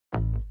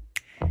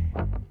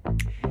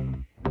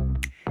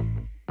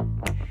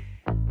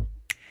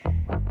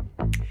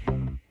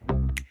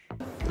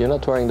You're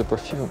not wearing the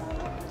perfume.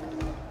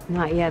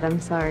 Not yet,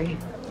 I'm sorry.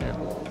 Yeah.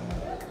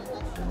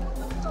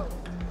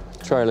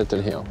 Try a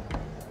little here.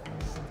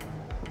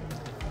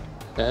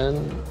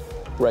 And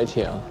right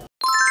here.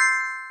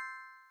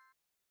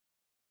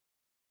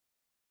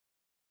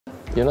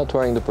 You're not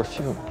wearing the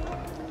perfume.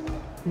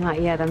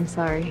 Not yet, I'm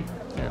sorry.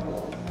 Yeah.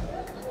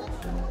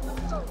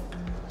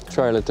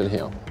 Try a little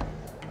here.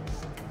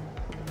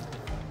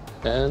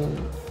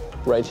 And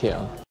right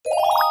here.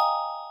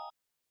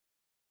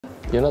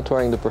 You're not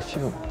wearing the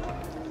perfume.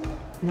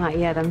 Not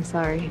yet, I'm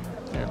sorry.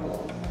 Yeah.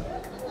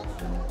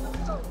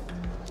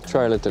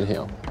 Try a little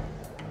here.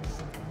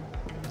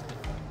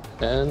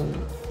 And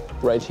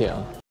right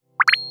here.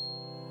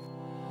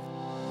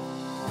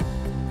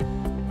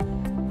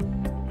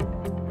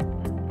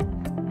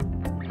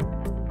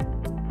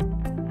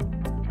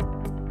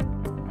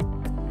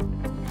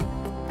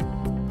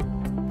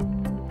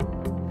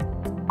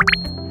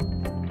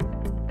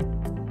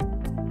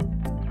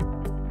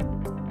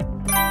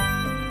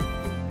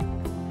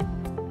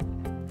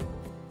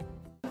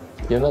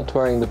 You're not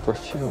wearing the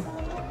perfume.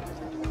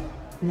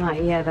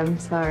 Not yet, I'm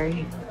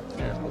sorry.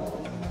 Yeah.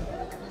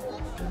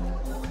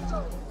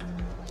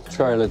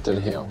 Try a little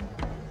here.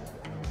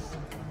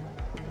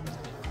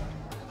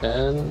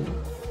 And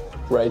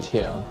right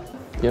here.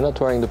 You're not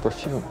wearing the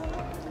perfume.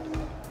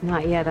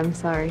 Not yet, I'm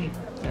sorry.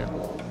 Yeah.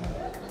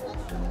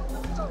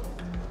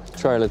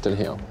 Try a little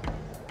here.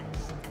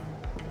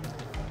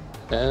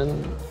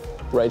 And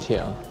right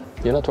here.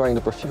 You're not wearing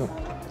the perfume.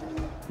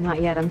 Not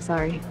yet, I'm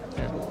sorry.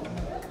 Yeah.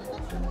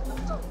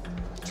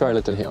 Try a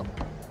little here.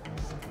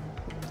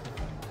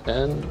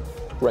 And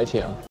right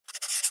here.